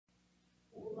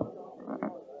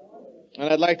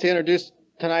And I'd like to introduce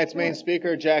tonight's main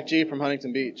speaker, Jack G. from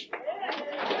Huntington Beach.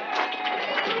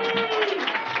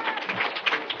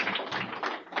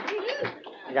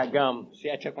 I got gum. See,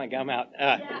 I took my gum out.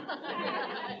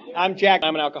 I'm Jack.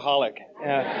 I'm an alcoholic.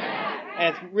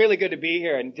 And it's really good to be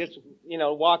here and just,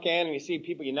 walk in and you see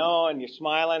people and you're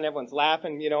smiling, everyone's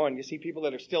laughing, and you see people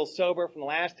that are still sober from the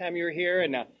last time you were here,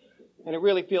 and it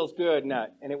really feels good.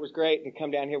 And it was great to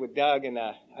come down here with Doug, and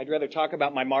I'd rather talk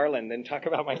about my Marlin than talk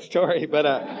about my story, but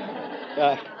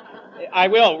I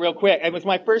will real quick. It was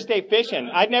my first day fishing.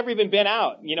 I'd never even been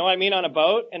out, on a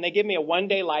boat, and they give me a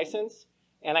one-day license.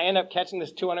 And I end up catching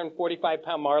this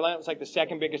 245-pound marlin. It was like the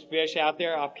second biggest fish out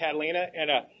there off Catalina. And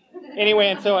anyway,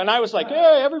 and I was like,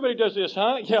 hey, everybody does this,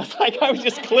 huh? It's like I was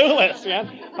just clueless,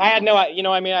 man. I had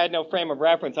no frame of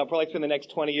reference. I'll probably spend the next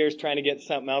 20 years trying to get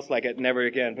something else like it. Never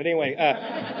again. But anyway,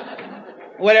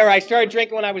 whatever. I started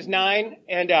drinking when I was 9.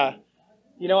 And,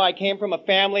 I came from a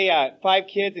family, 5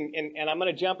 kids. And I'm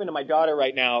going to jump into my daughter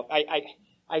right now. I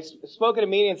spoke at a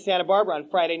meeting in Santa Barbara on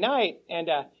Friday night. And,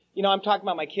 I'm talking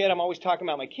about my kid. I'm always talking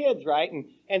about my kids, right?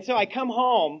 And so I come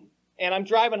home, and I'm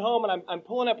driving home, and I'm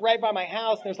pulling up right by my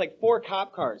house, and there's like 4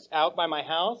 cop cars out by my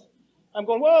house. I'm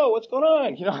going, whoa, what's going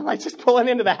on? I'm like just pulling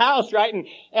into the house, right? And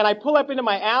I pull up into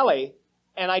my alley,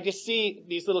 and I just see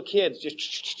these little kids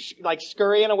just like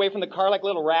scurrying away from the car like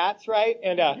little rats, right?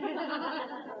 And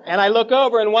I look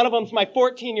over, and one of them's my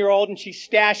 14-year-old, and she's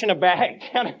stashing a bag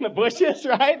down in the bushes,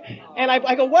 right? And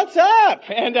I go, what's up?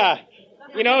 And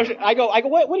I go,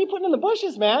 what are you putting in the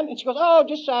bushes, man? And she goes, oh,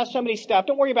 just somebody's stuff.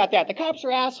 Don't worry about that. The cops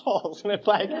are assholes. And it's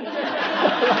like,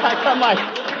 I'm like,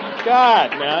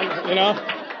 God, man,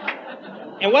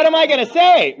 And what am I going to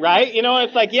say, right?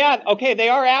 It's like, yeah, okay, they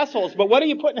are assholes, but what are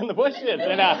you putting in the bushes?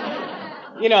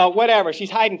 And, whatever.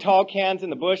 She's hiding tall cans in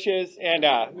the bushes. And,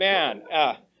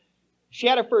 she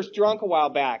had her first drunk a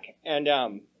while back. And,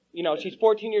 she's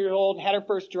 14 years old, had her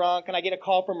first drunk, and I get a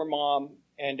call from her mom.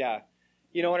 And,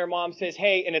 and her mom says,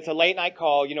 hey, and it's a late night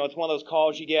call, it's one of those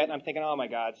calls you get, and I'm thinking, oh my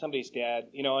God, somebody's dead,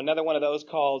 another one of those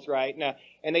calls, right?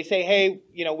 And they say, hey,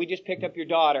 we just picked up your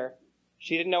daughter.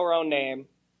 She didn't know her own name.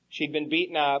 She'd been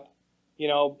beaten up,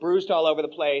 bruised all over the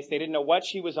place. They didn't know what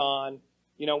she was on.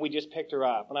 We just picked her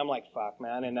up. And I'm like, fuck,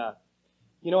 man. And,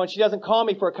 and she doesn't call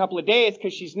me for a couple of days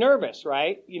because she's nervous,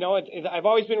 right? I've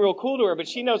always been real cool to her, but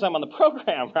she knows I'm on the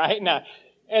program, right?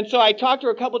 And so I talked to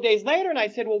her a couple of days later, and I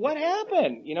said, well, what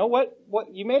happened? What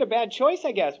you made a bad choice,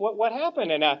 I guess. What happened?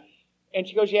 And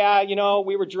she goes, yeah,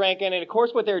 we were drinking. And, of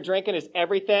course, what they were drinking is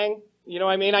everything.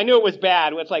 I knew it was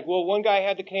bad. It's like, well, one guy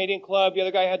had the Canadian Club, the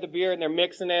other guy had the beer, and they're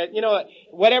mixing it.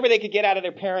 Whatever they could get out of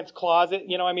their parents' closet,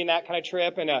 that kind of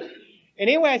trip. And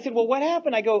anyway, I said, well, what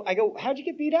happened? I go, how'd you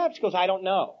get beat up? She goes, I don't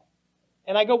know.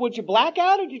 And I go, would you black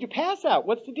out or did you pass out?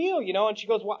 What's the deal? And she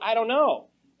goes, well, I don't know.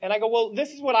 And I go, well,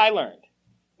 this is what I learned.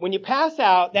 When you pass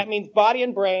out, that means body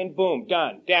and brain, boom,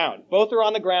 done, down. Both are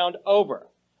on the ground, over.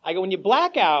 I go, when you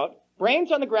black out,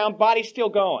 brain's on the ground, body's still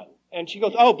going. And she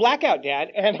goes, oh, blackout, Dad.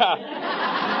 And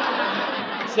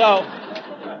so,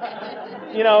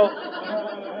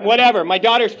 whatever. My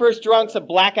daughter's first drunk's a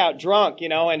blackout drunk,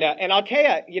 and I'll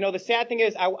tell you, the sad thing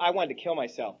is I wanted to kill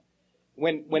myself.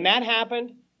 When that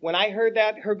happened, when I heard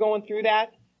that, her going through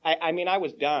that, I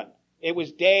was done. It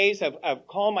was days of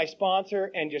calling my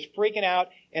sponsor and just freaking out,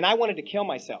 and I wanted to kill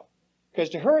myself. Because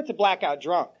to her, it's a blackout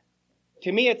drunk.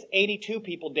 To me, it's 82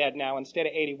 people dead now instead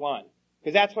of 81.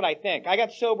 Because that's what I think. I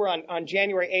got sober on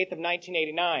January 8th of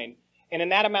 1989, and in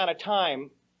that amount of time,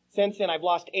 since then, I've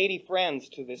lost 80 friends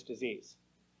to this disease.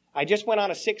 I just went on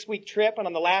a 6-week trip, and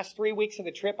on the last 3 weeks of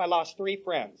the trip, I lost 3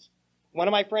 friends. One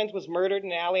of my friends was murdered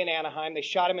in an alley in Anaheim. They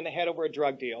shot him in the head over a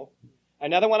drug deal.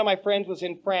 Another one of my friends was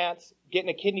in France getting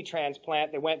a kidney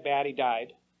transplant that went bad. He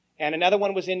died. And another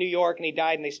one was in New York, and he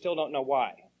died, and they still don't know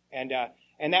why. And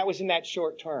that was in that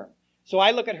short term. So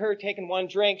I look at her taking one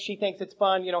drink. She thinks it's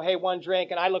fun, hey, one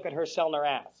drink. And I look at her selling her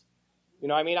ass.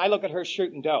 I look at her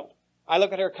shooting dope. I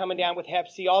look at her coming down with Hep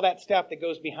C, all that stuff that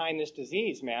goes behind this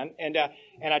disease, man. And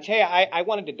I tell you, I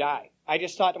wanted to die. I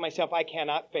just thought to myself, I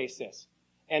cannot face this.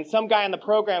 And some guy on the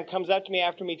program comes up to me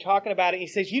after me talking about it. And he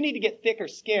says, you need to get thicker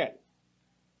skin.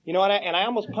 And I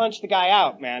almost punched the guy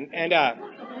out, man. And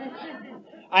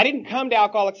I didn't come to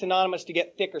Alcoholics Anonymous to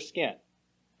get thicker skin.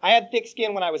 I had thick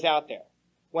skin when I was out there.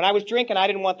 When I was drinking, I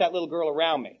didn't want that little girl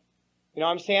around me. You know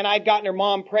what I'm saying? I'd gotten her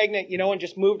mom pregnant, and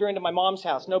just moved her into my mom's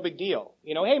house. No big deal.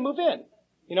 Hey, move in.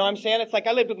 You know what I'm saying? It's like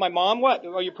I lived with my mom. What?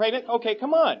 Are you pregnant? Okay,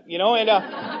 come on.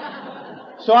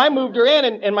 So I moved her in,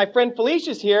 and my friend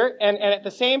Felicia's here. And at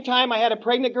the same time, I had a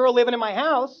pregnant girl living in my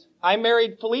house. I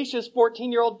married Felicia's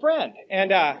 14-year-old friend.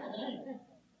 And that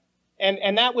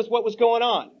was what was going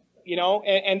on.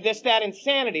 and that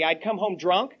insanity. I'd come home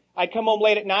drunk. I'd come home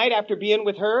late at night after being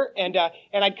with her, and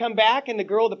I'd come back, and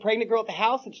the pregnant girl at the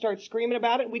house would start screaming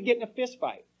about it, and we'd get in a fist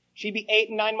fight. She'd be 8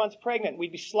 and 9 months pregnant, and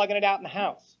we'd be slugging it out in the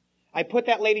house. I put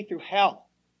that lady through hell.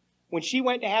 When she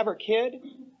went to have her kid,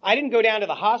 I didn't go down to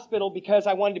the hospital because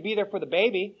I wanted to be there for the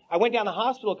baby. I went down to the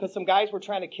hospital because some guys were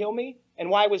trying to kill me, and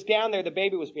while I was down there, the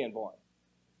baby was being born.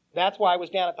 That's why I was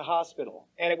down at the hospital,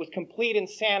 and it was complete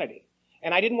insanity.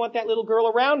 And I didn't want that little girl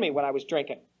around me when I was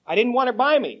drinking. I didn't want her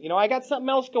by me. I got something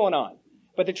else going on.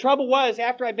 But the trouble was,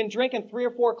 after I'd been drinking 3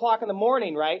 or 4 o'clock in the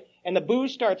morning, right, and the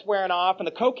booze starts wearing off and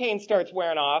the cocaine starts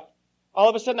wearing off, all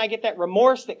of a sudden I get that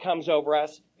remorse that comes over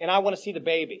us, and I want to see the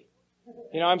baby.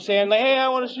 I'm saying, like, hey, I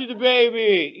want to see the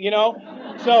baby,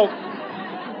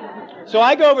 So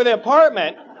I go over to the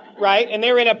apartment, right, and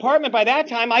they were in an apartment by that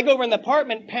time. I go over in the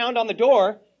apartment, pound on the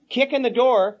door, kick in the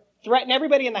door, threaten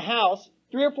everybody in the house.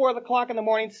 3 or 4 o'clock in the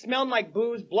morning, smelling like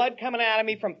booze, blood coming out of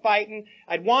me from fighting.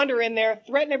 I'd wander in there,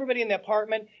 threaten everybody in the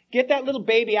apartment, get that little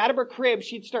baby out of her crib.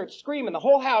 She'd start screaming. The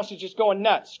whole house is just going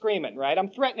nuts, screaming, right?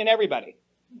 I'm threatening everybody.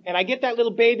 And I get that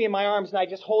little baby in my arms, and I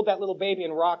just hold that little baby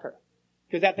and rock her.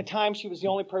 Because at the time, she was the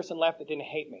only person left that didn't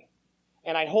hate me.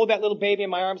 And I'd hold that little baby in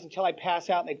my arms until I'd pass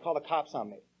out, and they'd call the cops on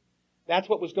me. That's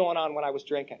what was going on when I was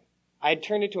drinking. I had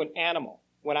turned into an animal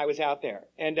when I was out there.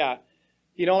 And,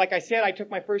 like I said, I took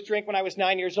my first drink when I was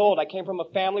 9 years old. I came from a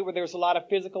family where there was a lot of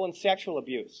physical and sexual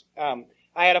abuse.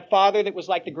 I had a father that was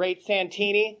like the great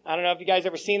Santini. I don't know if you guys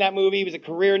ever seen that movie. He was a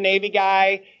career Navy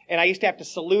guy, and I used to have to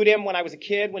salute him when I was a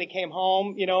kid when he came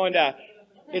home, and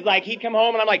it's like he'd come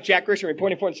home, and I'm like, Jack Grisham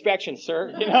reporting for inspection, sir,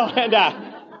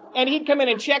 and he'd come in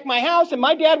and check my house, and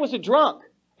my dad was a drunk,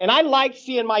 and I liked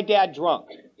seeing my dad drunk.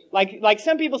 Like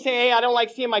some people say, hey, I don't like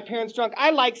seeing my parents drunk. I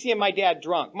like seeing my dad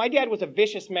drunk. My dad was a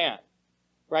vicious man.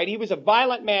 Right? He was a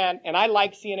violent man, and I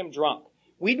liked seeing him drunk.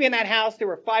 We'd be in that house. There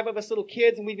were 5 of us little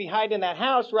kids, and we'd be hiding in that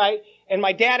house, right? And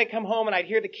my dad would come home, and I'd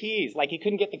hear the keys. Like, he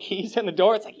couldn't get the keys in the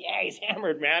door. It's like, yeah, he's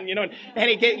hammered, man. And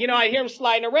he'd get, I'd hear him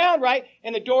sliding around, right?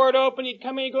 And the door would open. He'd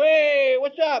come in and go, hey,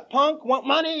 what's up, punk? Want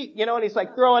money? And he's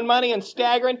like throwing money and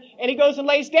staggering. And he goes and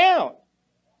lays down.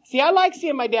 See, I like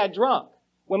seeing my dad drunk.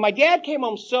 When my dad came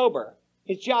home sober,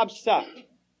 his job sucked.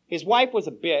 His wife was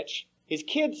a bitch. His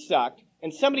kids sucked.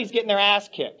 And somebody's getting their ass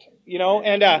kicked,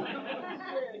 and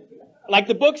like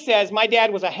the book says, my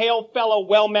dad was a hail fellow,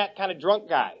 well-met kind of drunk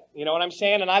guy, you know what I'm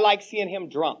saying? And I like seeing him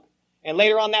drunk. And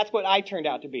later on, that's what I turned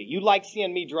out to be. You like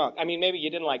seeing me drunk. I mean, maybe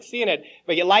you didn't like seeing it,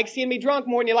 but you like seeing me drunk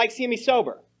more than you like seeing me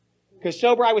sober. Because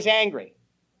sober, I was angry.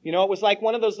 It was like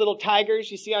one of those little tigers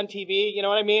you see on TV, you know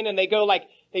what I mean? And they go like,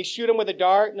 they shoot them with a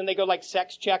dart, and then they go like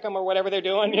sex check them or whatever they're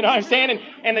doing, you know what I'm saying?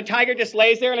 And the tiger just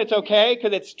lays there, and it's okay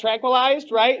because it's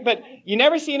tranquilized, right? But you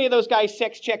never see any of those guys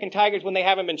sex checking tigers when they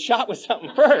haven't been shot with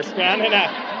something first, man.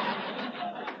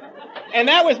 And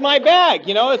that was my bag,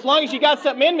 As long as you got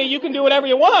something in me, you can do whatever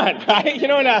you want, right?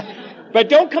 But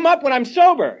don't come up when I'm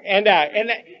sober. And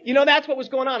that's what was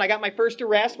going on. I got my first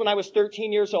arrest when I was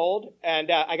 13 years old,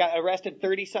 and I got arrested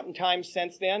 30-something times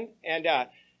since then. And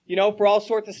for all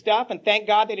sorts of stuff. And thank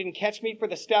God they didn't catch me for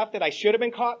the stuff that I should have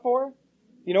been caught for,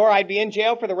 or I'd be in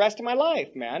jail for the rest of my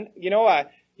life, man.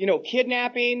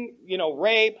 Kidnapping,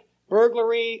 rape,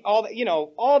 burglary, all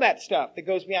that stuff that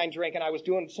goes behind drinking I was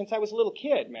doing since I was a little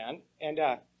kid, man. And,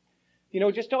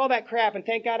 just all that crap. And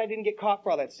thank God I didn't get caught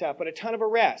for all that stuff, but a ton of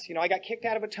arrests. I got kicked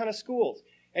out of a ton of schools.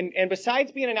 And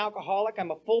besides being an alcoholic,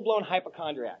 I'm a full-blown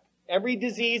hypochondriac. Every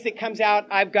disease that comes out,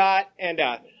 I've got. And,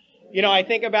 I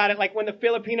think about it like when the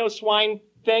Filipino swine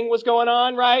thing was going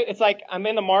on, right? It's like I'm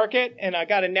in the market and I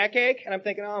got a neck ache and I'm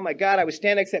thinking, oh my God, I was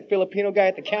standing next to that Filipino guy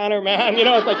at the counter, man.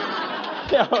 It's like,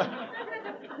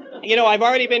 I've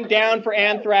already been down for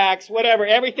anthrax, whatever,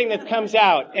 everything that comes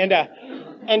out.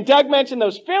 And Doug mentioned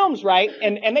those films, right?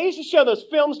 And they used to show those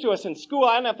films to us in school.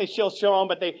 I don't know if they still show them,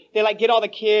 but they like get all the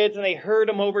kids and they herd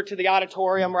them over to the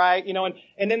auditorium, right?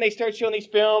 And then they start showing these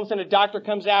films and a doctor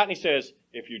comes out and he says,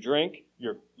 if you drink,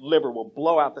 your liver will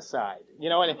blow out the side,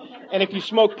 and if you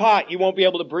smoke pot, you won't be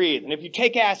able to breathe. And if you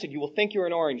take acid, you will think you're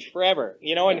an orange forever,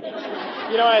 and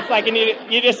it's like, and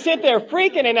you just sit there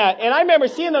freaking. And I remember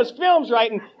seeing those films,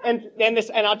 right? And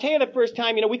I'll tell you the first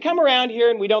time, we come around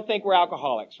here and we don't think we're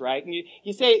alcoholics, right? And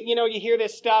you say, you hear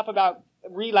this stuff about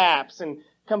relapse and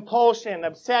compulsion,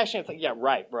 obsession. It's like, yeah,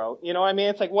 right, bro.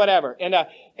 It's like, whatever. And I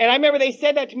remember they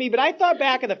said that to me, but I thought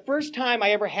back of the first time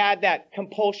I ever had that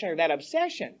compulsion or that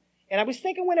obsession. And I was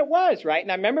thinking when it was, right? And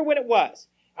I remember when it was.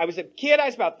 I was a kid. I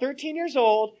was about 13 years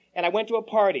old, and I went to a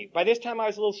party. By this time, I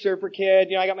was a little surfer kid.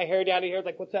 I got my hair down to here.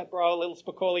 Like, what's up, bro? A little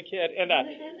Spicoli kid.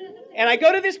 And I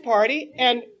go to this party,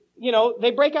 and,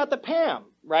 they break out the Pam,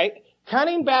 right?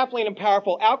 Cunning, baffling, and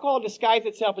powerful. Alcohol disguised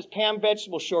itself as Pam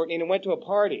vegetable shortening and went to a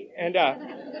party. And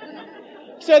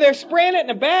so they're spraying it in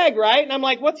a bag, right? And I'm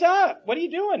like, what's up? What are you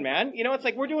doing, man? You know, it's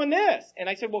like, we're doing this. And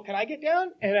I said, well, can I get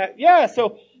down? And yeah,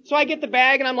 so I get the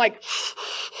bag and I'm like,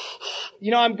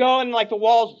 you know, I'm going like the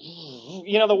walls,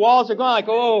 you know, the walls are going like,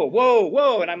 oh, whoa,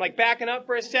 whoa. And I'm like backing up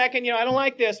for a second. You know, I don't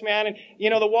like this, man. And, you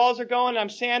know, the walls are going and I'm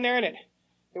standing there and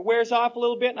it wears off a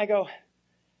little bit. And I go,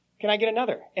 can I get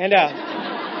another? And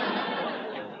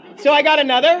so I got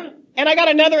another, and I got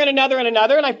another and another and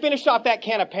another, and I finished off that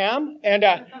can of Pam, and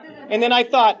then I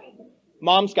thought,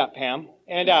 Mom's got Pam,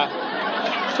 and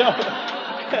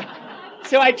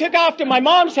so I took off to my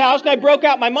mom's house, and I broke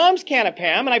out my mom's can of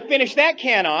Pam, and I finished that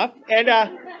can off,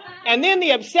 and then the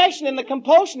obsession and the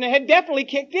compulsion had definitely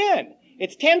kicked in.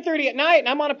 It's 10:30 at night, and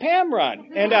I'm on a Pam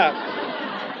run, and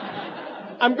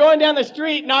I'm going down the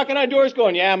street, knocking on doors,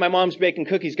 going, yeah, my mom's baking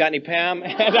cookies, got any Pam?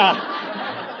 And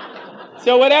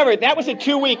so whatever, that was a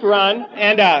 2-week run,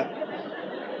 and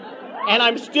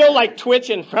I'm still like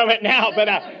twitching from it now, but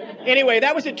anyway,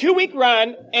 that was a 2-week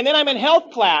run, and then I'm in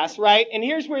health class, right? And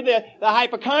here's where the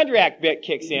hypochondriac bit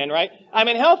kicks in, right? I'm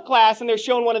in health class, and they're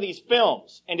showing one of these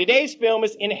films, and today's film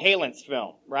is Inhalant's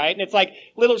film, right? And it's like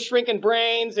little shrinking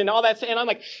brains and all that, and I'm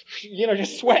like, you know,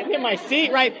 just sweating in my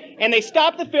seat, right? And they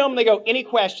stop the film, and they go, any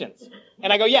questions?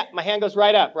 And I go, yeah, my hand goes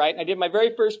right up, right? I did my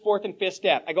very first 4th and 5th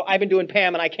step. I go, I've been doing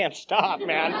Pam and I can't stop,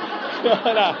 man.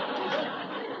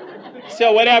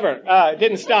 So whatever,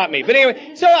 didn't stop me. But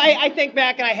anyway, so I think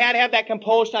back and I had to have that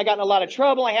compulsion. I got in a lot of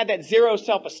trouble. I had that zero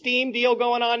self-esteem deal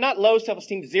going on. Not low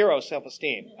self-esteem, zero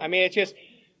self-esteem. I mean, it's just,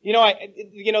 you know,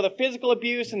 the physical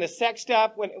abuse and the sex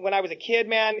stuff when I was a kid,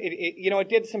 man, it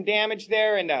did some damage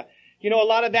there. And, you know, a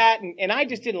lot of that, and I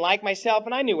just didn't like myself,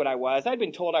 and I knew what I was. I'd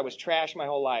been told I was trash my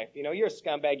whole life. You know, you're a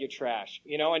scumbag, you're trash.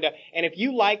 You know, and if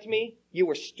you liked me, you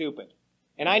were stupid.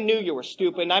 And I knew you were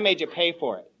stupid, and I made you pay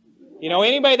for it. You know,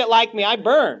 anybody that liked me, I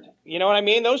burned. You know what I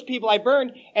mean? Those people I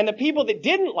burned, and the people that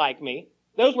didn't like me,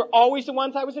 those were always the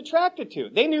ones I was attracted to.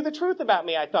 They knew the truth about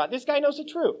me, I thought. This guy knows the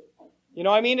truth. You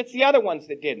know what I mean? It's the other ones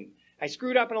that didn't. I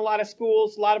screwed up in a lot of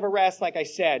schools, a lot of arrests, like I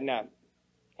said, and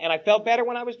I felt better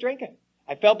when I was drinking.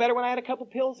 I felt better when I had a couple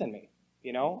pills in me,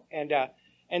 you know, and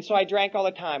so I drank all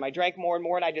the time. I drank more and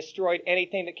more, and I destroyed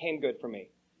anything that came good for me.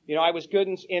 You know, I was good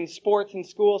in sports in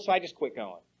school, so I just quit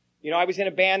going. You know, I was in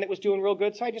a band that was doing real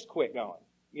good, so I just quit going.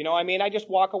 You know, I mean, I just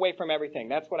walk away from everything.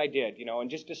 That's what I did, you know, and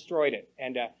just destroyed it.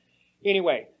 And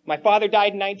anyway, my father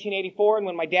died in 1984, and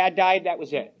when my dad died, that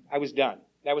was it. I was done.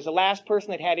 That was the last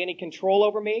person that had any control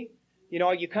over me. You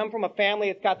know, you come from a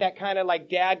family that's got that kind of like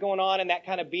dad going on and that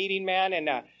kind of beating, man,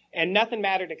 and nothing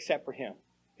mattered except for him.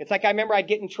 It's like I remember I'd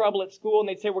get in trouble at school and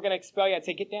they'd say, we're going to expel you. I'd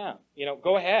say, get down. You know,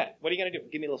 go ahead. What are you going to do?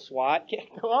 Give me a little swat?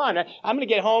 Go on. I'm going to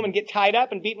get home and get tied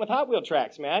up and beaten with Hot Wheel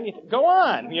tracks, man. Go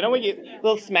on. You know, a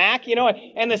little smack, you know.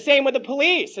 And the same with the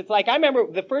police. It's like I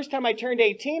remember the first time I turned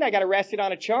 18, I got arrested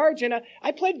on a charge and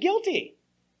I pled guilty.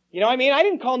 You know what I mean? I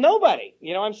didn't call nobody.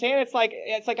 You know what I'm saying? It's like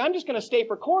I'm just going to stay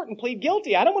for court and plead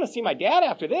guilty. I don't want to see my dad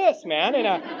after this, man.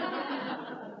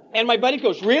 And my buddy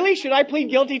goes, really? Should I plead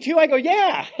guilty too? I go,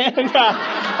 yeah. And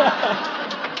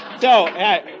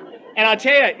I'll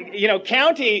tell you, you know,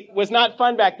 county was not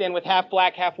fun back then with half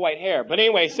black, half white hair. But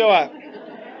anyway,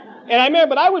 and I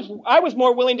remember, but I was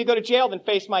more willing to go to jail than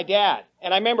face my dad.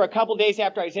 And I remember a couple days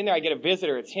after I was in there, I get a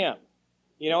visitor. It's him.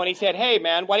 You know, and he said, hey,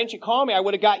 man, why didn't you call me? I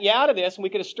would have got you out of this and we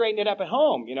could have straightened it up at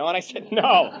home. You know, and I said,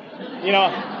 no. You know,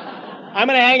 I'm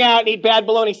going to hang out and eat bad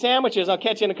bologna sandwiches. I'll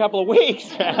catch you in a couple of weeks,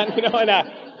 man. You know,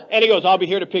 and he goes, I'll be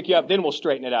here to pick you up, then we'll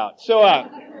straighten it out. So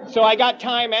I got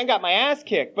time and got my ass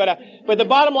kicked. But the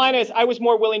bottom line is I was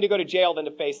more willing to go to jail than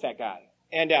to face that guy.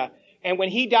 And when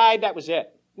he died, that was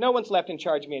it. No one's left in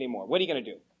charge of me anymore. What are you going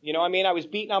to do? You know, I mean, I was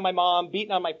beating on my mom,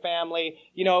 beating on my family,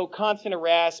 you know, constant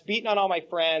arrests, beating on all my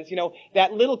friends. You know,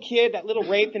 that little kid, that little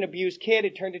raped and abused kid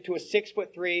had turned into a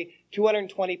 6'3",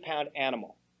 220-pound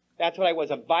animal. That's what I was,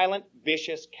 a violent,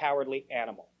 vicious, cowardly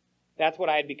animal. That's what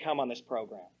I had become on this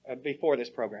program, before this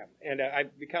program. And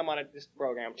I've become on this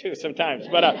program too sometimes.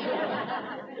 But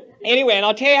anyway, and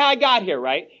I'll tell you how I got here,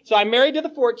 right? So I'm married to the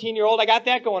 14-year-old. I got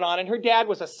that going on. And her dad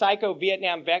was a psycho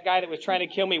Vietnam vet guy that was trying to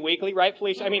kill me weekly, right,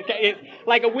 Felicia? I mean,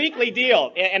 like a weekly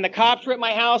deal. And the cops were at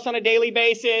my house on a daily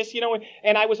basis, you know.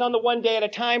 And I was on the one day at a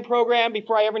time program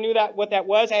before I ever knew what that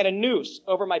was. I had a noose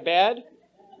over my bed.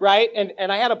 Right?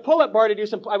 And I had a pull-up bar to do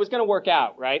I was going to work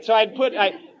out, right? So I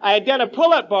had done a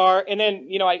pull-up bar, and then,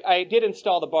 you know, I did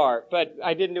install the bar, but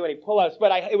I didn't do any pull-ups,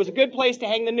 but it was a good place to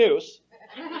hang the noose.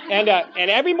 And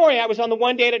every morning I was on the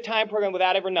one day at a time program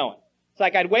without ever knowing. It's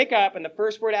like I'd wake up and the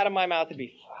first word out of my mouth would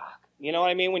be, fuck. You know what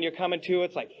I mean? When you're coming to,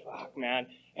 it's like, fuck, man.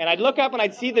 And I'd look up and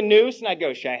I'd see the noose and I'd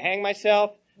go, should I hang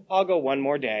myself? I'll go one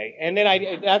more day. And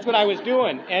then that's what I was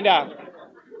doing.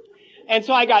 And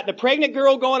so I got the pregnant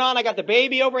girl going on. I got the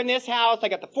baby over in this house. I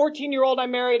got the 14-year-old I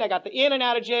married. I got the in and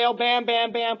out of jail. Bam,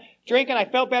 bam, bam. Drinking. I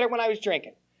felt better when I was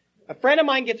drinking. A friend of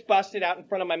mine gets busted out in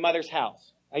front of my mother's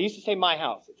house. I used to say my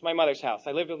house. It's my mother's house.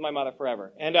 I lived with my mother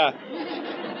forever. And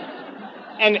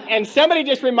somebody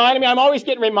just reminded me. I'm always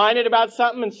getting reminded about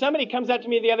something. And somebody comes up to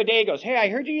me the other day and goes, hey, I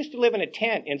heard you used to live in a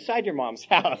tent inside your mom's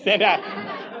house. And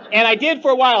I did for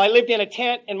a while. I lived in a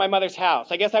tent in my mother's house.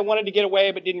 I guess I wanted to get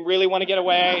away, but didn't really want to get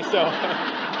away. So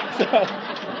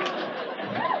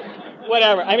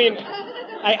whatever. I mean,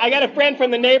 I got a friend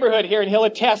from the neighborhood here, and he'll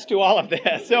attest to all of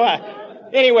this. So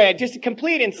anyway, just a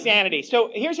complete insanity. So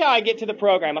here's how I get to the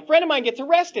program. A friend of mine gets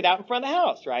arrested out in front of the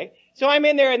house, right? So I'm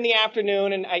in there in the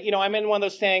afternoon, and I'm in one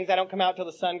of those things. I don't come out till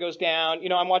the sun goes down.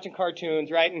 I'm watching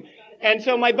cartoons, right? And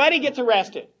so my buddy gets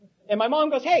arrested, and my mom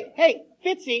goes, hey,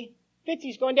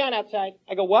 Fitzy's going down outside.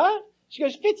 I go, what? She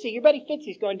goes, Fitzy, your buddy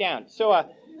Fitzy's going down. So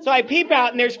I peep out,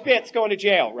 and there's Fitz going to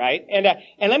jail, right? And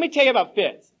let me tell you about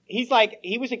Fitz. He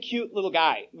was a cute little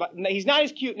guy. But he's not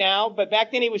as cute now, but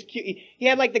back then he was cute. He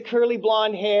had like the curly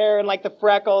blonde hair and like the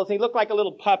freckles. He looked like a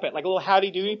little puppet, like a little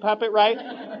howdy-doody puppet, right?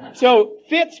 So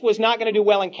Fitz was not going to do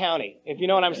well in county, if you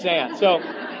know what I'm saying. So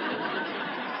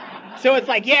it's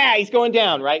like, yeah, he's going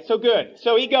down, right? So good.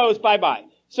 So he goes, bye-bye.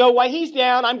 So while he's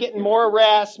down, I'm getting more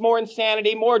arrests, more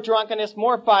insanity, more drunkenness,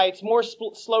 more fights, more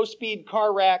slow-speed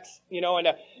car wrecks,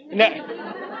 never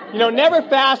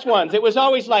fast ones. It was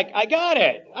always like, I got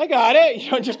it.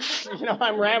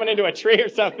 I'm ramming into a tree or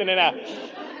something and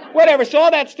whatever. So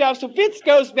all that stuff. So Fitz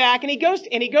goes back and he goes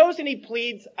and he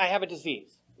pleads, I have a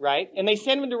disease, right? And they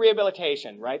send him to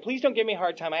rehabilitation, right? Please don't give me a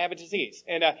hard time. I have a disease.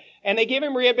 And they give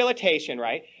him rehabilitation,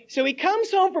 right? So he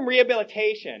comes home from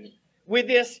rehabilitation with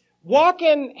this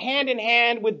walking hand in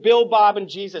hand with Bill, Bob, and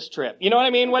Jesus trip. You know what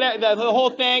I mean? The whole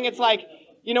thing, it's like,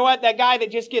 you know what? That guy that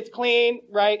just gets clean,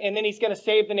 right? And then he's going to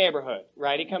save the neighborhood,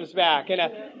 right? He comes back.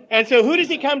 And so who does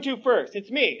he come to first? It's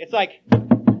me. It's like,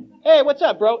 hey, what's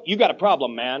up, bro? You got a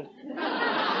problem, man.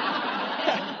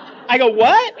 I go,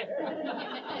 what?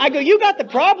 I go, you got the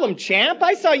problem, champ.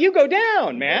 I saw you go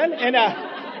down, man.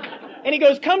 And he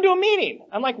goes, come to a meeting.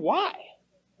 I'm like, why?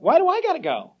 Why do I got to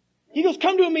go? He goes,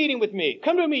 come to a meeting with me.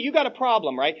 Come to a meeting. You got a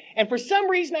problem, right? And for some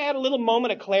reason, I had a little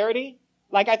moment of clarity.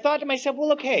 Like, I thought to myself,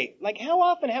 well, okay, like, how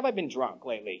often have I been drunk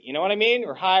lately? You know what I mean?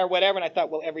 Or high or whatever. And I thought,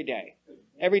 well, every day.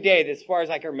 Every day, as far as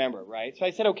I can remember, right? So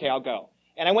I said, okay, I'll go.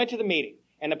 And I went to the meeting.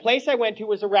 And the place I went to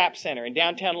was a rap center in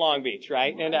downtown Long Beach,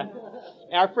 right? And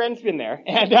our friend's been there.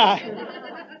 And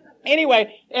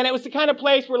anyway, and it was the kind of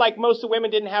place where, like, most of the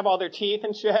women didn't have all their teeth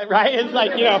and shit, right? It's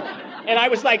like, and I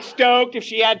was, like, stoked if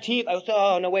she had teeth. I was,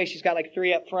 oh, no way, she's got, like,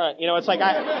 3 up front. It's like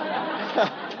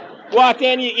I walked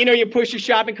in, you push your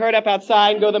shopping cart up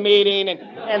outside and go to the meeting.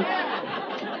 And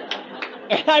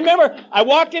I remember I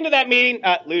walked into that meeting,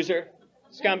 loser,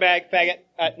 scumbag, faggot,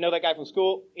 know that guy from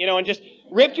school, and just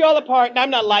ripped you all apart. And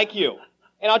I'm not like you.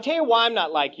 And I'll tell you why I'm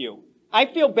not like you. I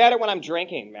feel better when I'm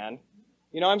drinking, man.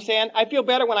 You know what I'm saying? I feel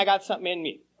better when I got something in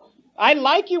me. I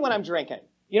like you when I'm drinking.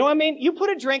 You know what I mean? You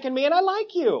put a drink in me and I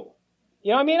like you.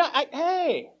 You know what I mean?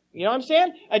 Hey, you know what I'm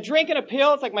saying? A drink and a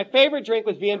pill. It's like my favorite drink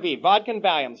was V&V, vodka and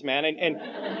Valiums, man. And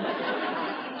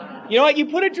you know what? You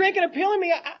put a drink and a pill in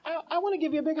me, I want to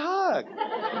give you a big hug.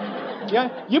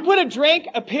 Yeah? You put a drink,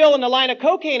 a pill, and a line of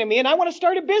cocaine in me, and I want to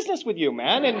start a business with you,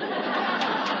 man.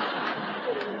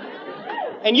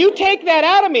 And you take that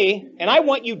out of me, and I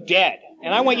want you dead.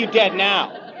 And I want you dead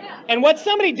now. And what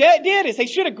somebody did is they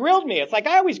should have grilled me. It's like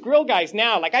I always grill guys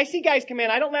now. Like I see guys come in,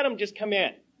 I don't let them just come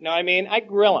in. You know what I mean? I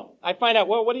grill them. I find out,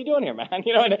 well, what are you doing here, man?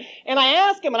 And I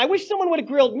ask them, and I wish someone would have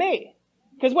grilled me.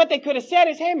 Because what they could have said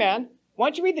is, hey, man, why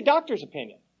don't you read the doctor's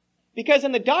opinion? Because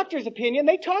in the doctor's opinion,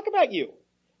 they talk about you.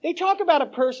 They talk about a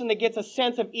person that gets a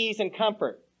sense of ease and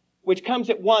comfort, which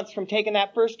comes at once from taking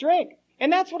that first drink.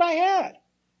 And that's what I had.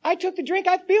 I took the drink.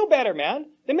 I feel better, man,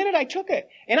 the minute I took it.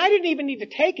 And I didn't even need to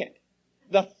take it.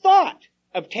 The thought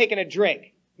of taking a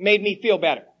drink made me feel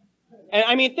better. And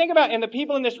I mean, think about, and the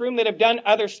people in this room that have done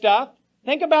other stuff,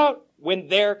 think about when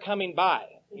they're coming by.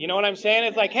 You know what I'm saying?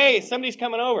 It's like, hey, somebody's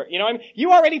coming over. You know what I mean?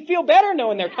 You already feel better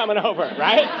knowing they're coming over,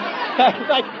 right? It's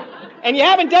like, and you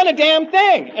haven't done a damn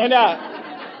thing.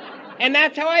 And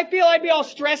that's how I feel. I'd be all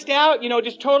stressed out,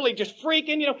 just totally just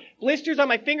freaking, blisters on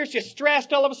my fingers, just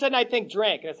stressed. All of a sudden I'd think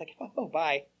drink. And it's like, oh,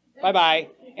 bye. Bye-bye.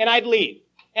 And I'd leave.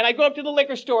 And I'd go up to the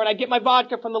liquor store and I'd get my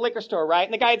vodka from the liquor store, right?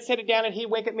 And the guy'd set it down and he'd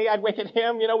wink at me, I'd wink at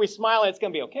him. We smile and it's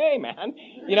going to be okay, man.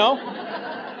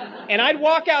 And I'd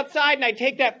walk outside and I'd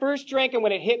take that first drink, and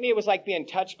when it hit me, it was like being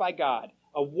touched by God.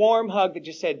 A warm hug that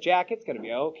just said, Jack, it's going to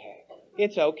be okay.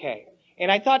 It's okay.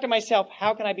 And I thought to myself,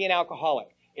 how can I be an alcoholic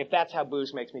if that's how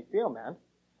booze makes me feel, man?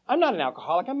 I'm not an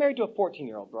alcoholic. I'm married to a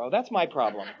 14-year-old, bro. That's my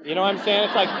problem. You know what I'm saying?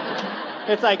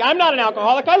 It's like I'm not an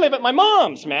alcoholic. I live at my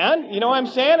mom's, man. You know what I'm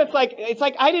saying? It's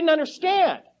like I didn't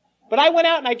understand. But I went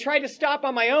out and I tried to stop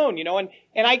on my own, you know, and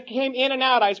I came in and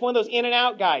out. I was one of those in and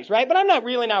out guys, right? But I'm not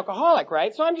really an alcoholic,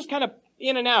 right? So I'm just kind of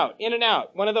in and out,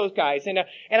 one of those guys. And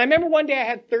I remember one day I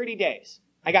had 30 days.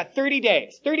 I got 30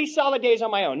 days, 30 solid days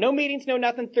on my own. No meetings, no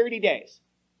nothing, 30 days.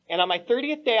 And on my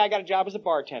 30th day, I got a job as a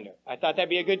bartender. I thought that'd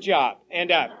be a good job.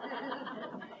 And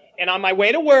on my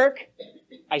way to work,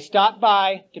 I stopped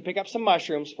by to pick up some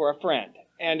mushrooms for a friend.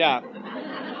 And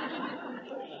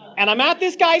I'm at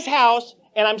this guy's house,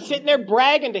 and I'm sitting there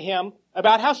bragging to him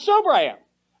about how sober I am.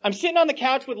 I'm sitting on the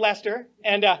couch with Lester,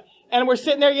 and we're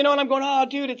sitting there, you know, and I'm going, oh,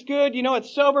 dude, it's good. You know,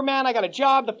 it's sober, man. I got a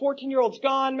job. The 14-year-old's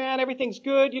gone, man. Everything's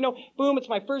good. You know, boom, it's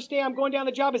my first day. I'm going down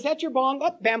the job. Is that your bong?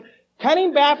 Oh, bam.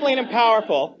 Cunning, baffling, and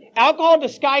powerful. Alcohol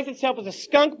disguised itself as a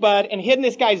skunk bud and hid in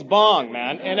this guy's bong,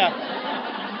 man. And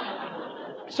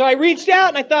so I reached out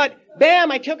and I thought,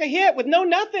 bam, I took a hit with no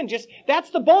nothing. Just, that's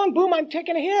the bong. Boom, I'm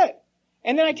taking a hit.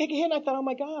 And then I take a hit and I thought, oh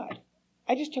my God,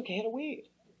 I just took a hit of weed.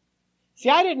 See,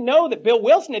 I didn't know that Bill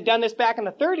Wilson had done this back in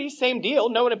the 30s. Same deal.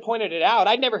 No one had pointed it out.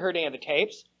 I'd never heard any of the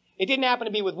tapes. It didn't happen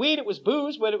to be with weed. It was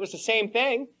booze, but it was the same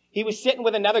thing. He was sitting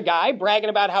with another guy bragging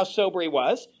about how sober he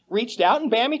was, reached out,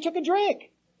 and bam, he took a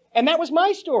drink. And that was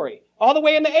my story. All the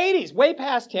way in the 80s, way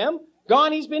past him.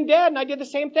 Gone, he's been dead. And I did the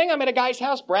same thing. I'm at a guy's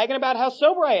house bragging about how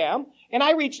sober I am. And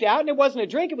I reached out, and it wasn't a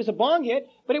drink. It was a bong hit,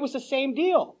 but it was the same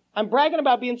deal. I'm bragging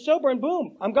about being sober, and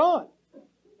boom, I'm gone.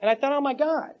 And I thought, oh my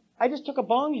God, I just took a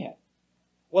bong hit.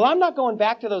 Well, I'm not going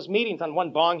back to those meetings on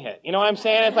one bong hit. You know what I'm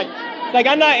saying? It's like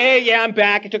I'm not, hey, yeah, I'm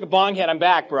back. I took a bong hit. I'm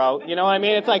back, bro. You know what I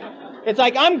mean? It's like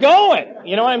I'm going.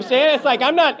 You know what I'm saying? It's like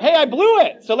I'm not, hey, I blew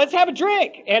it. So let's have a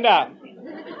drink. And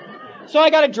so I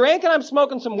got a drink and I'm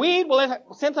smoking some weed. Well,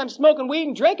 since I'm smoking weed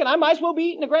and drinking, I might as well be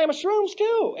eating a gram of shrooms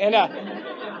too. And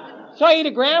so I eat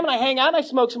a gram and I hang out and I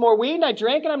smoke some more weed and I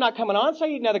drink and I'm not coming on. So I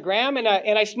eat another gram and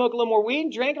I smoke a little more weed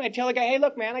and drink and I tell the guy, hey,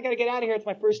 look, man, I got to get out of here. It's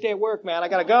my first day at work, man. I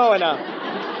got to go. And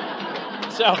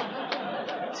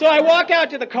so I walk out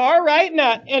to the car, right?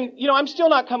 And you know, I'm still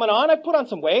not coming on. I put on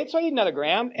some weight, so I eat another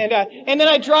gram. And then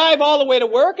I drive all the way to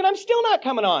work and I'm still not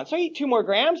coming on. So I eat 2 more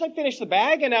grams. I finish the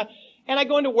bag and I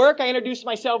go into work. I introduce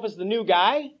myself as the new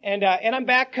guy and I'm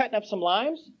back cutting up some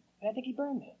limes. And I think he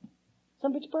burned me.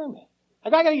 Some bitch burned me. I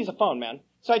go, I gotta use a phone, man.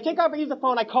 So I take off and use the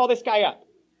phone. I call this guy up.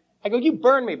 I go, you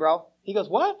burned me, bro. He goes,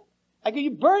 what? I go, you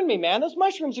burned me, man. Those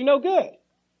mushrooms are no good.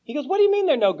 He goes, what do you mean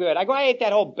they're no good? I go, I ate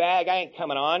that whole bag. I ain't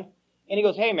coming on. And he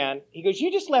goes, hey, man. He goes,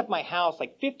 you just left my house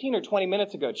like 15 or 20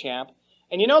 minutes ago, champ.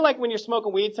 And you know, like when you're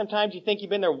smoking weed, sometimes you think you've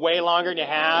been there way longer than you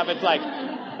have. It's like,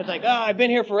 oh, I've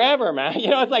been here forever, man. You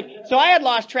know, it's like, so I had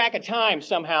lost track of time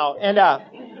somehow. And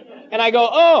I go,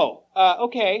 oh,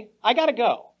 okay, I gotta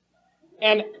go.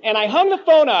 And I hung the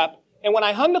phone up. And when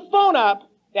I hung the phone up,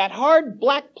 that hard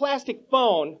black plastic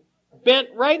phone bent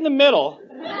right in the middle.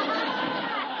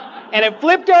 And it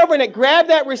flipped over and it grabbed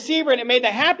that receiver and it made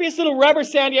the happiest little rubber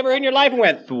sound you ever heard in your life and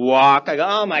went thwack. I go,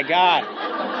 oh my God.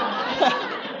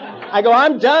 I go,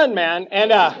 I'm done, man.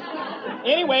 And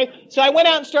anyway, so I went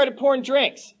out and started pouring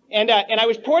drinks. And I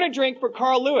was pouring a drink for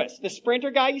Carl Lewis, the sprinter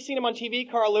guy. You seen him on TV,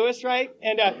 Carl Lewis, right?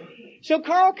 And so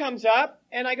Carl comes up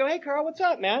and I go, hey, Carl, what's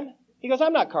up, man? He goes,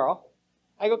 I'm not Carl.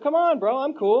 I go, come on, bro,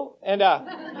 I'm cool. And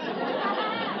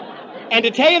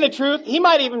to tell you the truth, he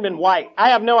might have even been white. I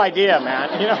have no idea,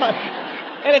 man. You know.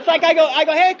 And it's like I go,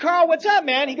 hey, Carl, what's up,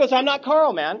 man? He goes, I'm not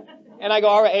Carl, man. And I go,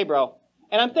 all right, hey, bro.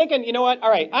 And I'm thinking, you know what? All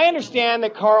right, I understand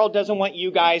that Carl doesn't want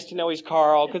you guys to know he's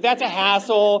Carl, because that's a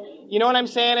hassle. You know what I'm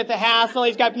saying? It's a hassle.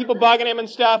 He's got people bugging him and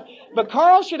stuff. But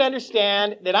Carl should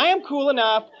understand that I am cool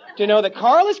enough to know that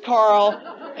Carl is Carl,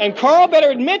 and Carl better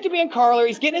admit to being Carl or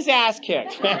he's getting his ass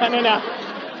kicked, man.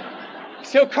 And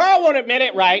so Carl won't admit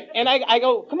it, right? And I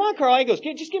go, come on, Carl. He goes,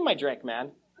 just give me my drink,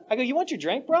 man. I go, you want your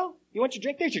drink, bro? You want your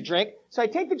drink? There's your drink. So I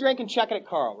take the drink and chuck it at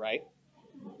Carl, right?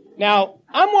 Now,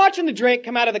 I'm watching the drink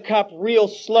come out of the cup real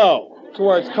slow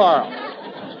towards Carl.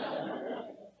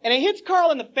 And it hits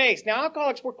Carl in the face. Now,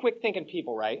 alcoholics, we're quick-thinking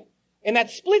people, right? In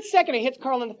that split second it hits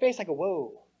Carl in the face, I go,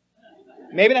 whoa.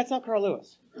 Maybe that's not Carl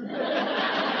Lewis.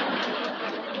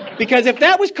 Because if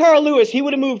that was Carl Lewis, he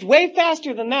would have moved way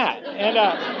faster than that. And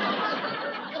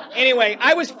anyway,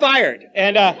 I was fired.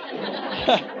 And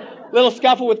little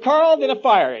scuffle with Carl, then a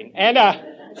firing. And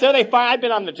so they fired. I'd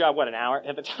been on the job, an hour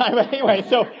at the time. But anyway,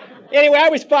 so Anyway, I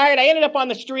was fired. I ended up on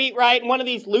the street, right? And one of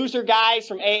these loser guys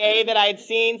from AA that I had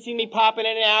seen me popping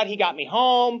in and out. He got me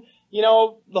home,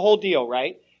 the whole deal,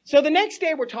 right? So the next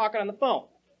day we're talking on the phone.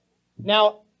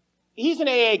 Now, he's an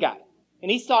AA guy,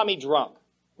 and he saw me drunk,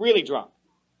 really drunk.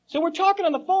 So we're talking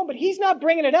on the phone, but he's not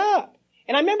bringing it up.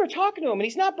 And I remember talking to him, and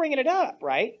he's not bringing it up,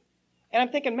 right? And I'm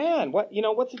thinking, man,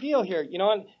 what's the deal here?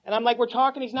 And I'm like, we're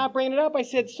talking, he's not bringing it up. I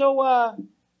said, so,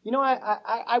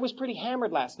 I was pretty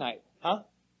hammered last night, huh?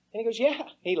 And he goes, yeah.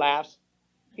 He laughs.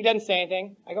 He doesn't say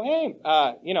anything. I go, hey,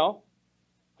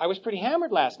 I was pretty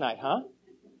hammered last night, huh?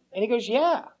 And he goes,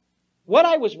 yeah. What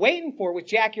I was waiting for was,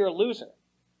 Jack, you're a loser.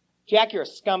 Jack, you're a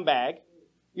scumbag.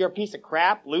 You're a piece of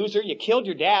crap, loser. You killed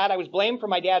your dad. I was blamed for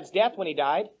my dad's death when he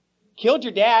died. Killed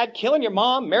your dad, killing your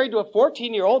mom, married to a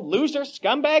 14-year-old loser,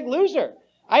 scumbag loser.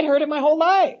 I'd heard it my whole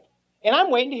life. And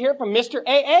I'm waiting to hear from Mr.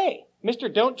 AA,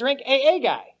 Mr. Don't Drink AA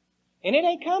guy. And it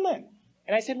ain't coming.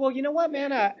 And I said, well, you know what,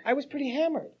 man? I was pretty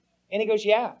hammered. And he goes,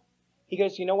 yeah. He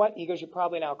goes, you know what? He goes, you're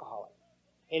probably an alcoholic.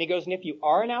 And he goes, and if you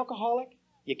are an alcoholic,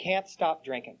 you can't stop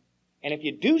drinking. And if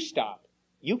you do stop,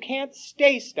 you can't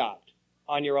stay stopped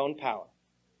on your own power.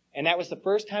 And that was the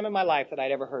first time in my life that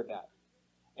I'd ever heard that.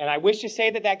 And I wish to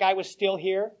say that guy was still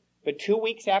here, but 2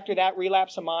 weeks after that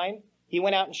relapse of mine, he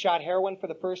went out and shot heroin for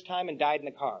the first time and died in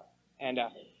the car. And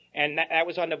that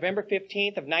was on November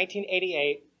 15th of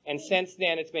 1988, and since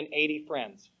then it's been 80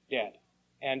 friends dead.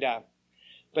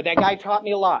 But that guy taught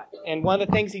me a lot. And one of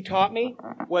the things he taught me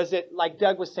was that, like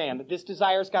Doug was saying, that this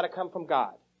desire's got to come from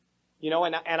God.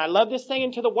 And I love this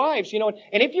saying to the wives, and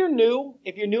if you're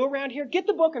new around here, get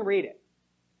the book and read it.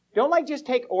 Don't just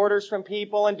take orders from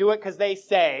people and do it because they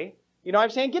say. You know what I'm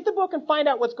saying? Get the book and find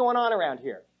out what's going on around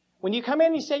here. When you come in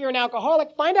and you say you're an alcoholic,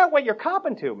 find out what you're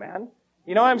copping to, man.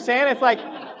 You know what I'm saying? It's like,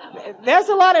 there's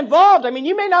a lot involved. I mean,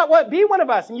 you may not be one of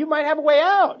us and you might have a way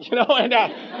out, find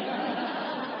out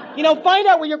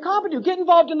what you're copping to. Get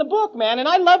involved in the book, man. And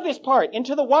I love this part,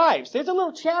 Into the Wives. There's a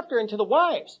little chapter, Into the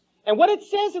Wives. And what it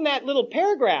says in that little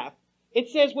paragraph, it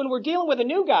says when we're dealing with a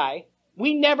new guy,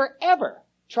 we never, ever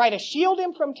try to shield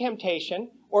him from temptation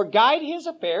or guide his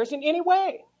affairs in any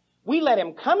way. We let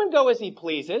him come and go as he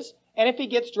pleases, and if he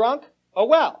gets drunk, oh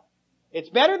well. It's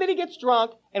better that he gets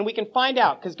drunk, and we can find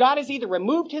out, because God has either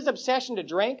removed his obsession to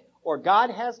drink, or God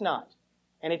has not.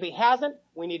 And if he hasn't,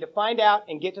 we need to find out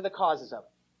and get to the causes of it.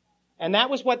 And that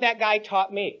was what that guy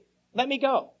taught me. Let me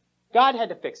go. God had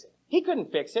to fix it. He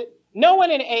couldn't fix it. No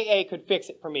one in AA could fix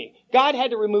it for me. God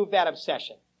had to remove that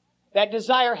obsession. That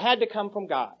desire had to come from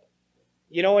God.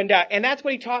 And that's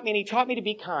what he taught me, and he taught me to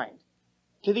be kind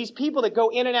to these people that go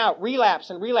in and out, relapse.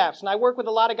 And I work with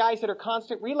a lot of guys that are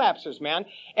constant relapsers, man.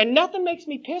 And nothing makes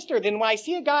me pisser than when I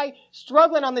see a guy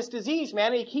struggling on this disease,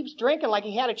 man, and he keeps drinking like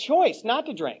he had a choice not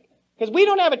to drink. Because we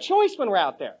don't have a choice when we're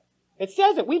out there. It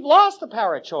says it. We've lost the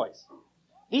power of choice.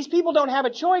 These people don't have a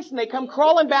choice, and they come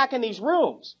crawling back in these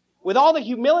rooms with all the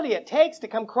humility it takes to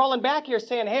come crawling back here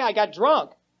saying, hey, I got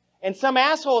drunk. And some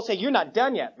asshole will say, you're not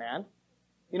done yet, man.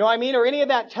 You know what I mean? Or any of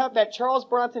that Charles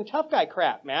Bronson tough guy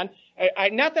crap, man.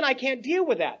 Nothing, I can't deal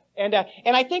with that. And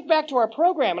I think back to our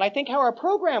program, and I think how our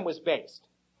program was based.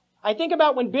 I think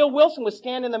about when Bill Wilson was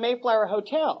standing in the Mayflower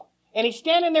Hotel, and he's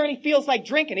standing there and he feels like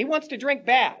drinking. He wants to drink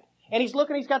bad. And he's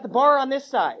looking, he's got the bar on this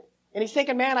side. And he's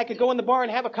thinking, man, I could go in the bar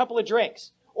and have a couple of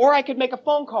drinks. Or I could make a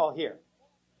phone call here.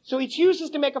 So he chooses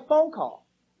to make a phone call.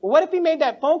 Well, what if he made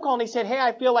that phone call and he said, hey,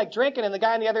 I feel like drinking, and the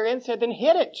guy on the other end said, then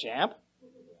hit it, champ.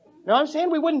 You know what I'm saying?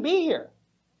 We wouldn't be here.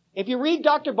 If you read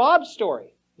Dr. Bob's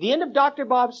story, the end of Dr.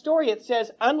 Bob's story, it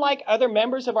says, unlike other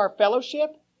members of our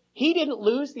fellowship, he didn't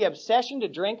lose the obsession to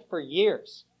drink for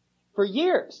years. For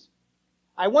years.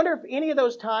 I wonder if any of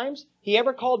those times he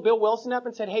ever called Bill Wilson up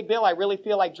and said, hey, Bill, I really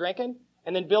feel like drinking.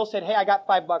 And then Bill said, hey, I got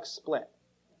 $5 split.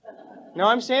 You know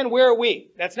what I'm saying? Where are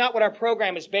we? That's not what our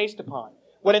program is based upon.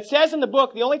 What it says in the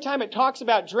book, the only time it talks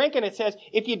about drinking, it says,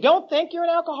 if you don't think you're an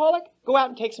alcoholic, go out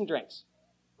and take some drinks.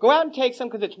 Go out and take some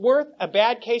because it's worth a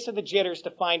bad case of the jitters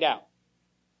to find out.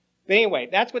 But anyway,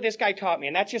 that's what this guy taught me,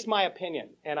 and that's just my opinion,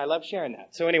 and I love sharing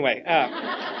that. So anyway,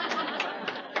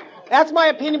 that's my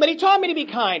opinion, but he taught me to be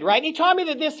kind, right? And he taught me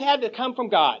that this had to come from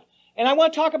God. And I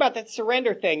want to talk about that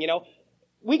surrender thing,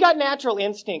 We got natural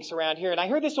instincts around here, and I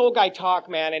heard this old guy talk,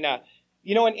 man,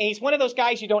 and he's one of those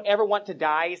guys you don't ever want to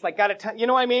die. He's like, you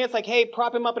know what I mean? It's like, hey,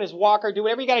 prop him up in his walker, do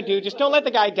whatever you got to do. Just don't let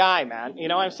the guy die, man. You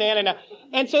know what I'm saying?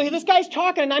 And so this guy's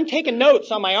talking, and I'm taking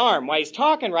notes on my arm while he's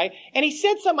talking, right? And he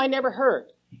said something I never heard.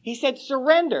 He said,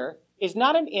 surrender is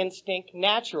not an instinct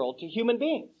natural to human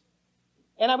beings.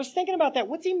 And I was thinking about that.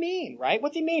 What's he mean, right?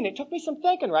 What's he mean? It took me some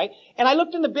thinking, right? And I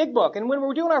looked in the big book, and when we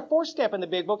were doing our 4th step in the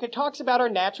big book, it talks about our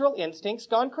natural instincts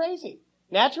gone crazy.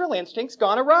 Natural instincts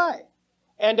gone awry.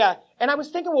 And I was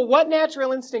thinking, well, what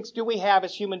natural instincts do we have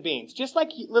as human beings? Just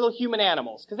like little human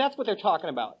animals, because that's what they're talking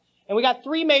about. And we got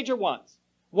three major ones.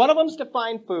 One of them's to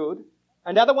find food,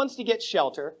 another one's to get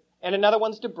shelter, and another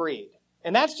one's to breed.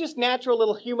 And that's just natural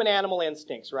little human animal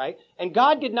instincts, right? And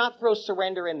God did not throw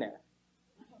surrender in there.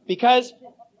 Because,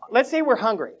 let's say we're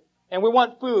hungry, and we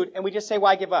want food, and we just say,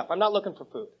 well, I give up. I'm not looking for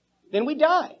food. Then we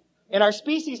die. And our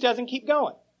species doesn't keep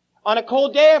going. On a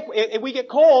cold day, if we get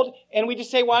cold, and we just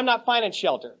say, well, I'm not finding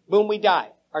shelter. Boom, we die.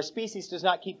 Our species does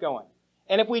not keep going.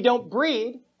 And if we don't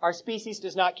breed, our species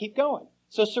does not keep going.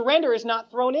 So surrender is not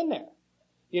thrown in there.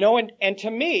 And to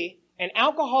me, an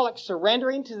alcoholic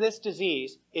surrendering to this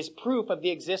disease is proof of the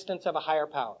existence of a higher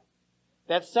power.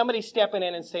 That's somebody stepping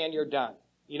in and saying, you're done.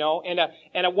 And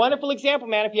a wonderful example,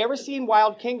 man, if you ever seen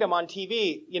Wild Kingdom on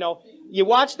TV, you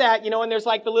watch that, and there's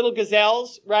like the little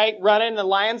gazelles, right, running and the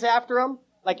lions after them.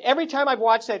 Like every time I've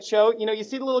watched that show, you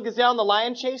see the little gazelle and the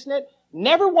lion chasing it.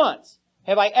 Never once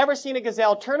have I ever seen a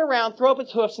gazelle turn around, throw up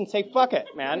its hoofs and say, fuck it,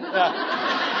 man.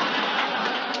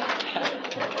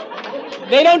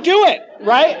 They don't do it,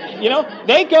 right?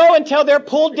 They go until they're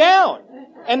pulled down.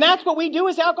 And that's what we do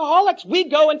as alcoholics. We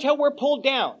go until we're pulled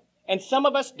down. And some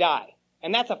of us die.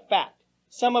 And that's a fact.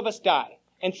 Some of us die.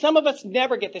 And some of us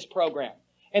never get this program.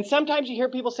 And sometimes you hear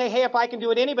people say, hey, if I can do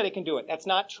it, anybody can do it. That's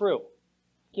not true.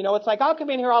 It's like, I'll come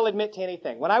in here, I'll admit to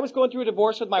anything. When I was going through a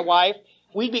divorce with my wife,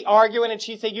 we'd be arguing and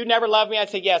she'd say, you never loved me. I'd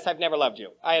say, yes, I've never loved you.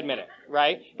 I admit it,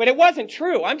 right? But it wasn't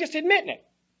true. I'm just admitting it.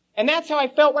 And that's how I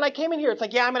felt when I came in here. It's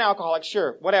like, yeah, I'm an alcoholic,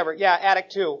 sure, whatever. Yeah,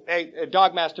 addict too. Hey,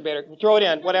 dog masturbator, throw it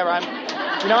in, whatever.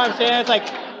 You know what I'm saying? It's like,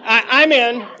 I'm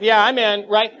in. Yeah, I'm in,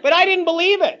 right? But I didn't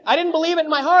believe it. I didn't believe it in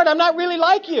my heart. I'm not really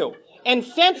like you. And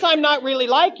since I'm not really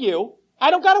like you, I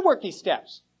don't got to work these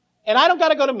steps. And I don't got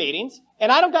to go to meetings.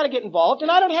 And I don't got to get involved.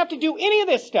 And I don't have to do any of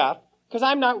this stuff because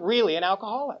I'm not really an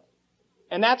alcoholic.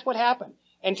 And that's what happened.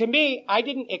 And to me, I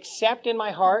didn't accept in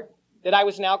my heart that I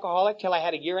was an alcoholic till I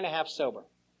had a year and a half sober.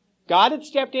 God had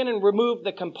stepped in and removed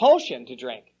the compulsion to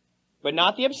drink, but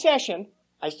not the obsession.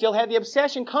 I still had the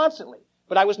obsession constantly,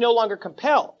 but I was no longer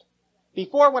compelled.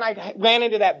 Before, when I ran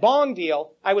into that bong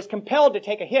deal, I was compelled to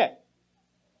take a hit.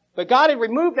 But God had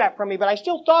removed that from me, but I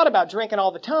still thought about drinking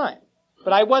all the time.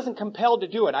 But I wasn't compelled to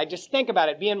do it. I just think about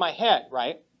it, be in my head,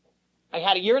 right? I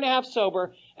had a year and a half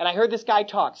sober, and I heard this guy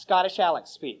talk, Scottish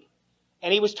Alex speak.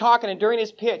 And he was talking, and during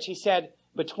his pitch, he said,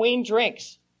 between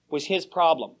drinks was his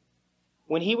problem.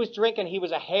 When he was drinking, he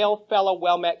was a hail fellow,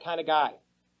 well-met kind of guy.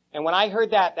 And when I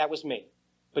heard that, that was me.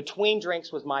 Between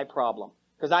drinks was my problem.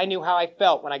 Because I knew how I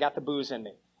felt when I got the booze in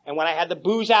me. And when I had the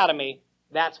booze out of me,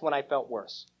 that's when I felt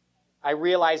worse. I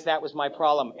realized that was my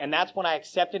problem. And that's when I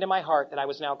accepted in my heart that I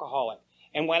was an alcoholic.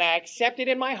 And when I accepted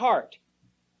in my heart,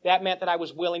 that meant that I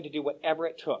was willing to do whatever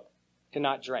it took to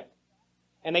not drink.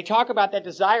 And they talk about that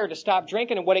desire to stop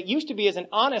drinking, and what it used to be is an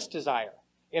honest desire.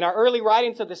 In our early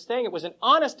writings of this thing, it was an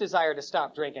honest desire to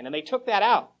stop drinking, and they took that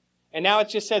out. And now it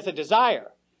just says a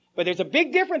desire. But there's a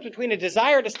big difference between a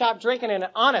desire to stop drinking and an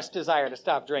honest desire to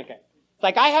stop drinking. It's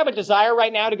like I have a desire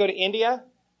right now to go to India,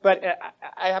 but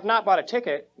I have not bought a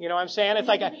ticket. You know what I'm saying? It's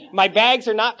like my bags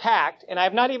are not packed, and I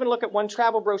have not even looked at one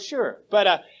travel brochure. But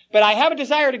I have a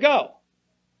desire to go.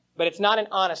 But it's not an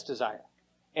honest desire.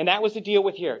 And that was the deal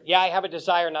with here. Yeah, I have a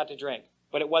desire not to drink,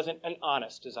 but it wasn't an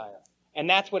honest desire. And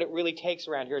that's what it really takes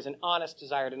around here, is an honest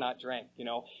desire to not drink,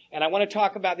 And I want to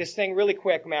talk about this thing really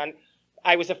quick, man.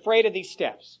 I was afraid of these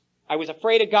steps. I was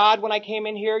afraid of God when I came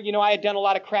in here. I had done a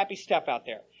lot of crappy stuff out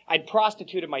there. I'd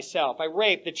prostituted myself. I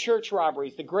raped, the church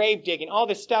robberies, the grave digging, all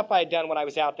this stuff I had done when I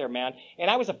was out there, man.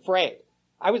 And I was afraid.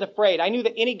 I was afraid. I knew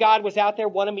that any God was out there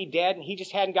wanted me dead, and he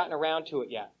just hadn't gotten around to it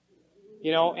yet.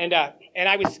 And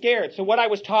I was scared. So what I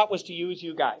was taught was to use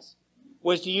you guys,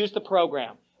 was to use the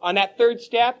program. On that third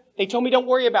step, they told me, don't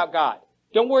worry about God.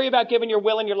 Don't worry about giving your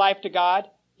will and your life to God.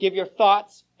 Give your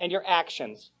thoughts and your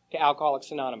actions to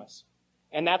Alcoholics Anonymous.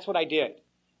 And that's what I did.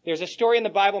 There's a story in the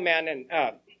Bible, man, and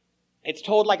it's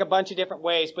told like a bunch of different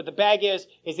ways, but the bag is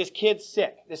this kid's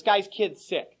sick. This guy's kid's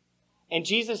sick. And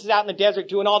Jesus is out in the desert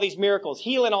doing all these miracles,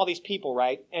 healing all these people,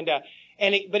 right?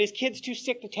 But his kid's too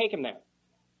sick to take him there.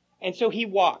 And so he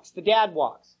walks. The dad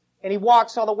walks. And he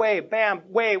walks all the way, bam,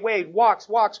 walks,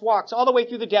 all the way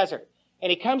through the desert. And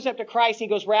he comes up to Christ and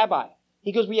he goes, Rabbi,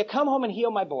 he goes, will you come home and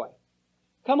heal my boy?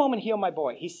 Come home and heal my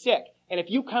boy. He's sick. And if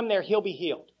you come there, he'll be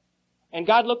healed. And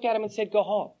God looked at him and said, go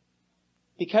home.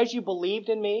 Because you believed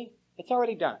in me, it's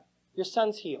already done. Your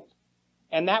son's healed.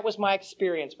 And that was my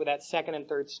experience with that second and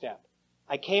third step.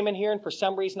 I came in here and for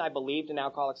some reason I believed in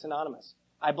Alcoholics Anonymous.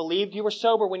 I believed you were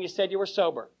sober when you said you were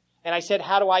sober. And I said,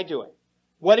 how do I do it?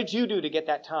 What did you do to get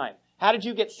that time? How did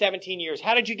you get 17 years?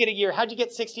 How did you get a year? How did you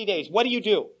get 60 days? What do you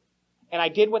do? And I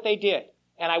did what they did.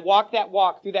 And I walked that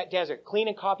walk through that desert,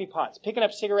 cleaning coffee pots, picking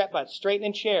up cigarette butts,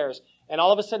 straightening chairs. And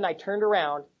all of a sudden I turned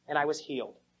around and I was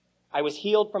healed. I was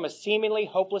healed from a seemingly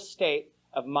hopeless state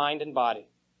of mind and body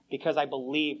because I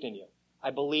believed in you. I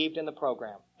believed in the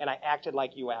program. And I acted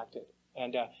like you acted.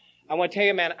 And I want to tell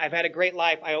you, man, I've had a great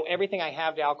life. I owe everything I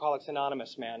have to Alcoholics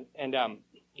Anonymous, man. And,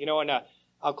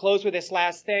 I'll close with this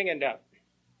last thing. And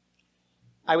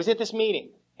I was at this meeting,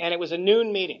 and it was a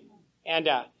noon meeting.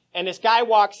 And this guy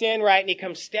walks in, right, and he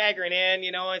comes staggering in,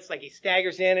 it's like he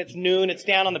staggers in, it's noon, it's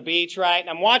down on the beach, right, and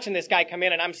I'm watching this guy come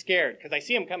in, and I'm scared, because I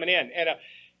see him coming in,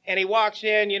 and he walks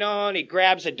in, and he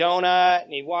grabs a donut,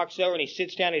 and he walks over, and he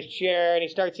sits down in his chair, and he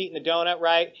starts eating the donut,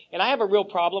 right, and I have a real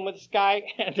problem with this guy,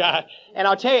 and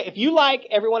I'll tell you, if you like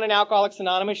everyone in Alcoholics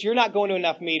Anonymous, you're not going to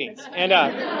enough meetings,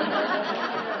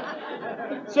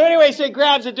 So anyway, so he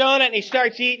grabs a donut and he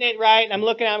starts eating it, right? And I'm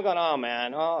looking at him going, oh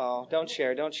man, don't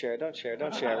share,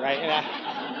 right?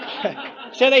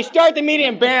 And, so they start the meeting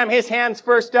and bam, his hand's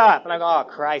first up. And I go, oh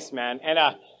Christ, man.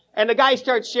 And the guy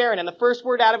starts sharing and the first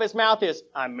word out of his mouth is,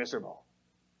 I'm miserable.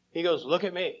 He goes, look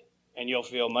at me and you'll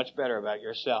feel much better about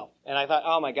yourself. And I thought,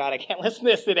 oh my God, I can't listen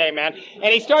to this today, man.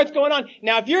 And he starts going on.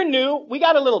 Now, if you're new, we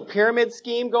got a little pyramid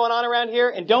scheme going on around here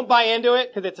and don't buy into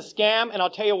it because it's a scam and I'll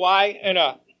tell you why. And,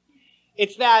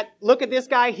 it's that, look at this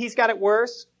guy, he's got it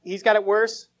worse. He's got it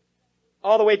worse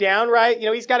all the way down, right?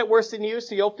 He's got it worse than you,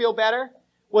 so you'll feel better.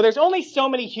 Well, there's only so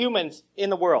many humans in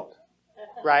the world,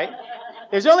 right?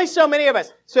 There's only so many of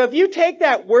us. So if you take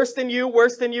that worse than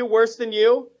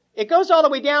you, it goes all the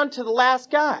way down to the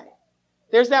last guy.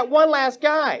 There's that one last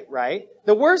guy, right?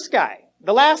 The worst guy.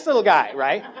 The last little guy,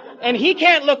 right? And he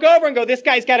can't look over and go, this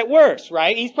guy's got it worse,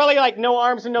 right? He's probably like no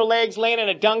arms and no legs laying in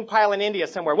a dung pile in India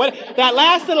somewhere. That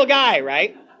last little guy,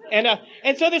 right? And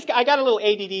so I got a little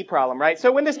ADD problem, right?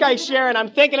 So when this guy's sharing,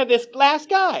 I'm thinking of this last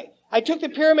guy. I took the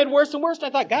pyramid worse and worse, and I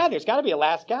thought, God, there's got to be a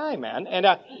last guy, man. And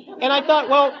I thought,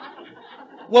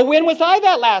 well, when was I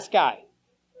that last guy?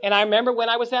 And I remember when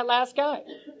I was that last guy.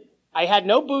 I had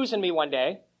no booze in me one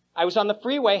day. I was on the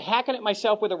freeway hacking at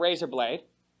myself with a razor blade.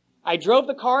 I drove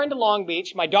the car into Long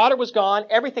Beach. My daughter was gone.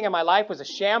 Everything in my life was a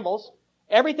shambles.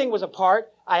 Everything was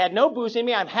apart. I had no booze in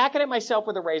me. I'm hacking at myself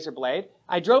with a razor blade.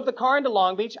 I drove the car into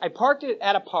Long Beach. I parked it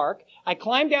at a park. I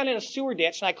climbed down in a sewer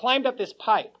ditch, and I climbed up this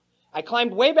pipe. I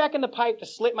climbed way back in the pipe to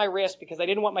slit my wrist because I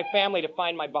didn't want my family to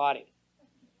find my body.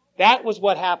 That was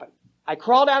what happened. I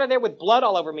crawled out of there with blood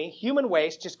all over me, human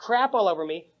waste, just crap all over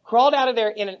me, crawled out of there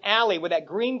in an alley with that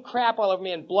green crap all over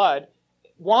me and blood.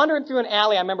 Wandering through an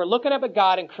alley, I remember looking up at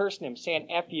God and cursing him, saying,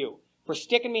 F you, for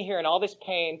sticking me here in all this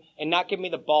pain and not giving me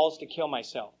the balls to kill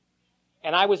myself.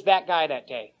 And I was that guy that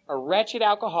day, a wretched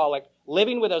alcoholic,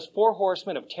 living with those four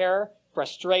horsemen of terror,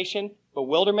 frustration,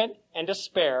 bewilderment, and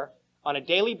despair on a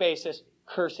daily basis,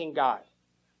 cursing God.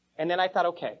 And then I thought,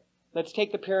 okay, let's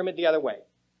take the pyramid the other way,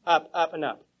 up, up, and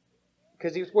up.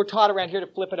 Because we're taught around here to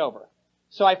flip it over.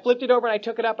 So I flipped it over and I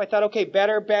took it up. I thought, okay,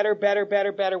 better.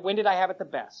 When did I have it the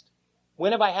best?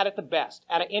 When have I had it the best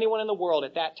out of anyone in the world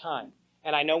at that time?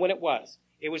 And I know when it was.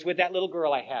 It was with that little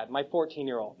girl I had, my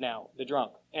 14-year-old now, the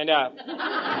drunk. And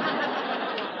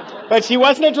but she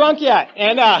wasn't a drunk yet.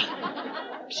 And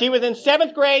she was in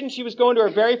 7th grade and she was going to her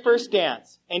very first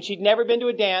dance. And she'd never been to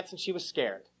a dance and she was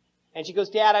scared. And she goes,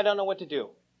 Dad, I don't know what to do.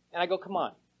 And I go, come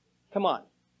on.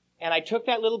 And I took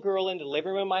that little girl into the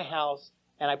living room of my house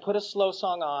and I put a slow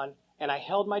song on and I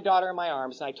held my daughter in my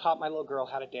arms and I taught my little girl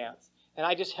how to dance. And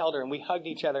I just held her and we hugged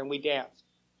each other and we danced.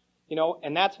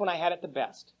 And that's when I had it the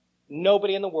best.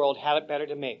 Nobody in the world had it better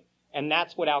than me. And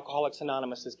that's what Alcoholics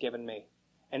Anonymous has given me.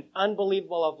 An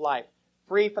unbelievable of life,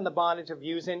 free from the bondage of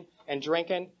using and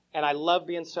drinking. And I love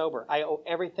being sober. I owe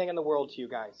everything in the world to you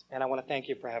guys. And I want to thank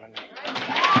you for having me.